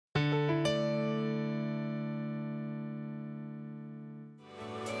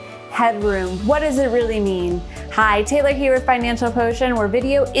Headroom. What does it really mean? Hi, Taylor here with Financial Potion, where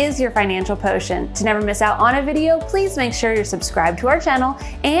video is your financial potion. To never miss out on a video, please make sure you're subscribed to our channel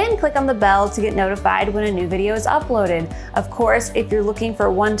and click on the bell to get notified when a new video is uploaded. Of course, if you're looking for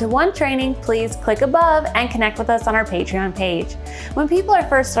one-to-one training, please click above and connect with us on our Patreon page. When people are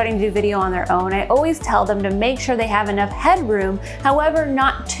first starting to do video on their own, I always tell them to make sure they have enough headroom, however,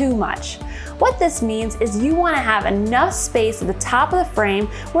 not too much. What this means is you want to have enough space at the top of the frame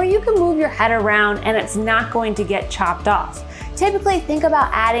where you can move your head around and it's not going to get chopped off. Typically, think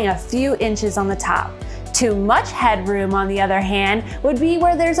about adding a few inches on the top. Too much headroom, on the other hand, would be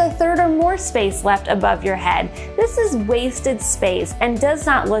where there's a third or more space left above your head. This is wasted space and does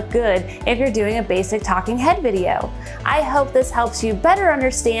not look good if you're doing a basic talking head video. I hope this helps you better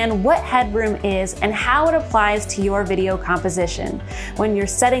understand what headroom is and how it applies to your video composition when you're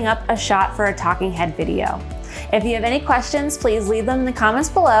setting up a shot for a talking head video. If you have any questions, please leave them in the comments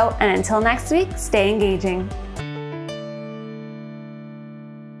below, and until next week, stay engaging.